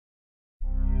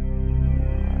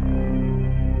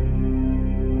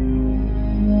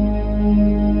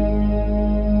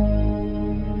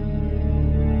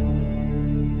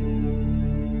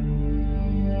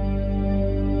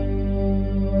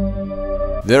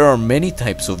There are many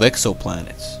types of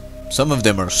exoplanets. Some of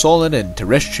them are solid and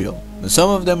terrestrial, and some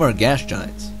of them are gas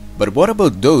giants. But what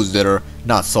about those that are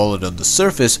not solid on the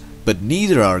surface, but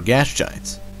neither are gas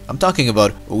giants? I'm talking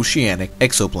about oceanic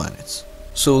exoplanets.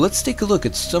 So let's take a look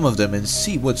at some of them and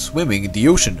see what swimming in the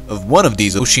ocean of one of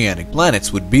these oceanic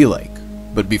planets would be like.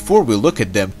 But before we look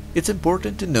at them, it's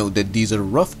important to note that these are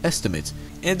rough estimates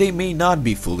and they may not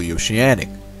be fully oceanic.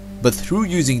 But through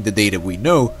using the data we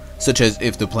know, such as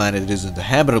if the planet is in the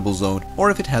habitable zone or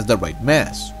if it has the right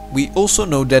mass, we also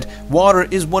know that water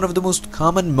is one of the most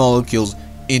common molecules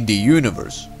in the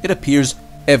universe. It appears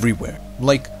everywhere.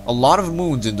 Like a lot of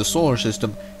moons in the solar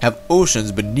system have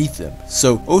oceans beneath them,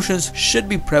 so oceans should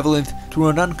be prevalent through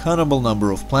an uncountable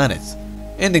number of planets.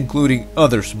 And including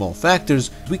other small factors,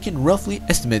 we can roughly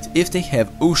estimate if they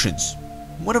have oceans.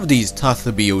 One of these thought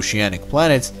to be oceanic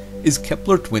planets is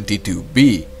Kepler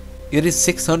 22b. It is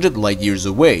 600 light years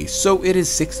away, so it is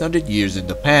 600 years in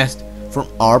the past from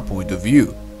our point of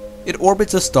view. It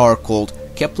orbits a star called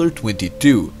Kepler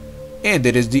 22, and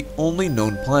it is the only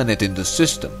known planet in the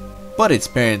system. But its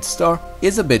parent star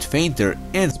is a bit fainter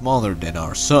and smaller than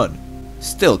our Sun.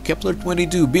 Still, Kepler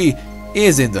 22b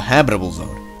is in the habitable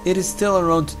zone. It is still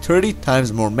around 30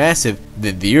 times more massive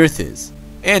than the Earth is,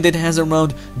 and it has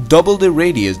around double the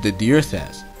radius that the Earth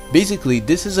has. Basically,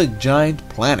 this is a giant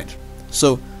planet.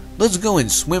 So let's go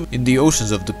and swim in the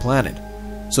oceans of the planet.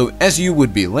 So as you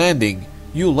would be landing,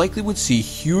 you likely would see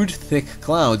huge thick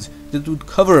clouds that would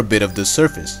cover a bit of the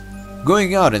surface.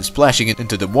 Going out and splashing it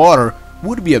into the water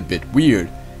would be a bit weird,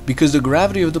 because the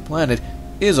gravity of the planet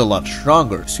is a lot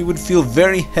stronger, so you would feel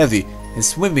very heavy and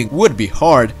swimming would be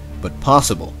hard, but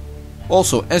possible.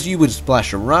 Also, as you would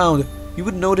splash around, you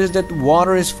would notice that the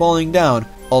water is falling down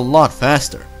a lot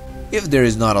faster. If there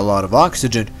is not a lot of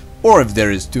oxygen, or if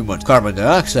there is too much carbon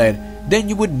dioxide, then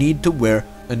you would need to wear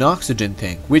an oxygen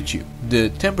tank with you. The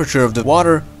temperature of the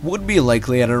water would be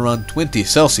likely at around 20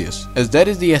 Celsius, as that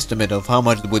is the estimate of how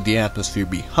much would the atmosphere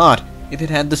be hot if it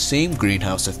had the same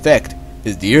greenhouse effect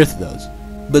as the Earth does.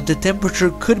 But the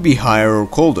temperature could be higher or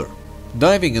colder.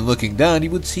 Diving and looking down,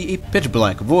 you would see a pitch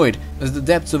black void, as the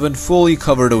depths of a fully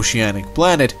covered oceanic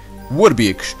planet would be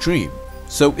extreme,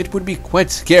 so it would be quite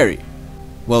scary.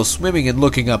 While swimming and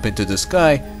looking up into the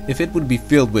sky, if it would be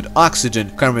filled with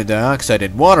oxygen, carbon dioxide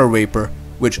and water vapor,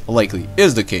 which likely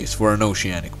is the case for an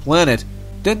oceanic planet,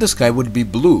 then the sky would be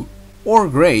blue, or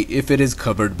gray if it is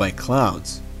covered by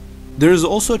clouds. There is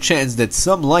also a chance that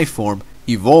some life form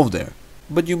evolved there,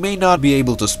 but you may not be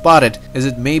able to spot it, as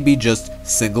it may be just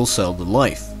single-celled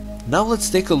life. Now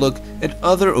let's take a look at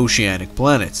other oceanic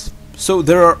planets. So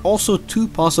there are also two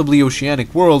possibly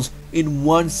oceanic worlds in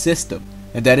one system,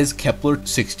 and that is Kepler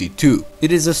 62.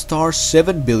 It is a star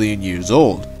 7 billion years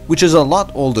old, which is a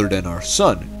lot older than our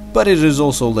Sun, but it is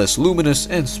also less luminous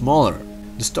and smaller.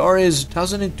 The star is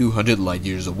 1,200 light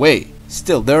years away.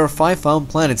 Still, there are 5 found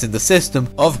planets in the system,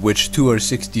 of which 2 are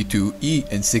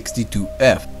 62e and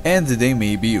 62f, and they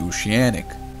may be oceanic.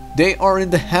 They are in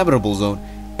the habitable zone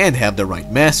and have the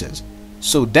right masses,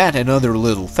 so that and other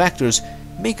little factors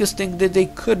make us think that they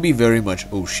could be very much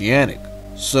oceanic.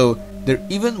 So there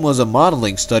even was a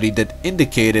modeling study that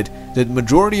indicated that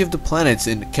majority of the planets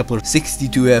in Kepler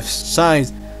 62f's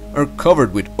size are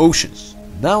covered with oceans.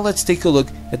 Now let's take a look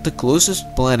at the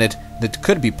closest planet that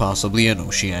could be possibly an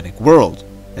oceanic world,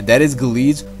 and that is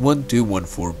Gliese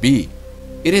 1214b.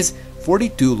 It is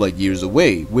 42 light years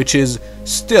away, which is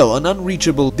still an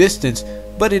unreachable distance,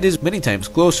 but it is many times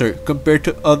closer compared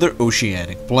to other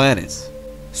oceanic planets.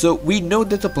 So we know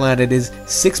that the planet is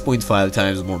 6.5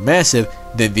 times more massive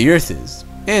than the Earth is,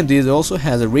 and it also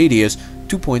has a radius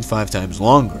 2.5 times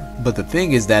longer. But the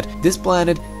thing is that this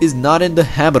planet is not in the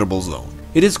habitable zone.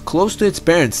 It is close to its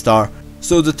parent star,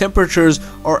 so the temperatures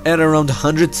are at around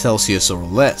 100 Celsius or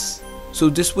less. So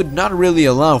this would not really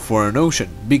allow for an ocean,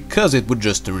 because it would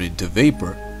just turn into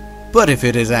vapor. But if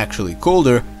it is actually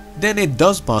colder, then it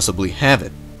does possibly have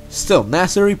it. Still,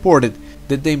 NASA reported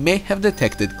that they may have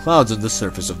detected clouds on the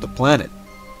surface of the planet.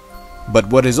 But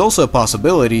what is also a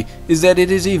possibility is that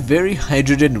it is a very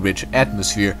hydrogen-rich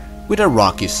atmosphere with a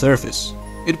rocky surface.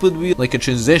 It would be like a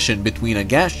transition between a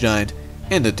gas giant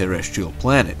and a terrestrial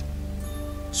planet.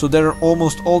 So there are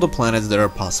almost all the planets that are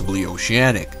possibly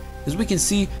oceanic. As we can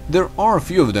see, there are a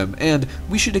few of them, and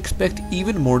we should expect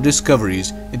even more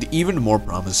discoveries and even more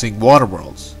promising water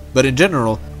worlds. But in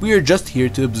general, we are just here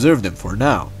to observe them for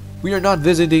now. We are not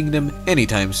visiting them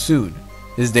anytime soon,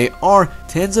 as they are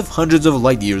tens of hundreds of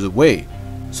light years away.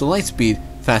 So light speed,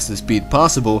 fastest speed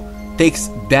possible, takes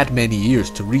that many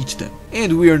years to reach them.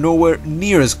 And we are nowhere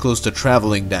near as close to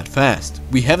traveling that fast.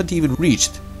 We haven't even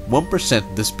reached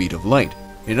 1% the speed of light.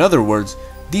 In other words,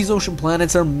 These ocean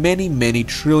planets are many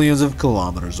trillions of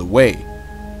kilometers away.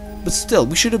 But still,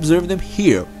 we should observe them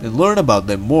here and learn about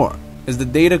them more, as the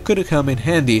data could come in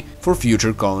handy for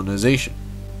future colonization.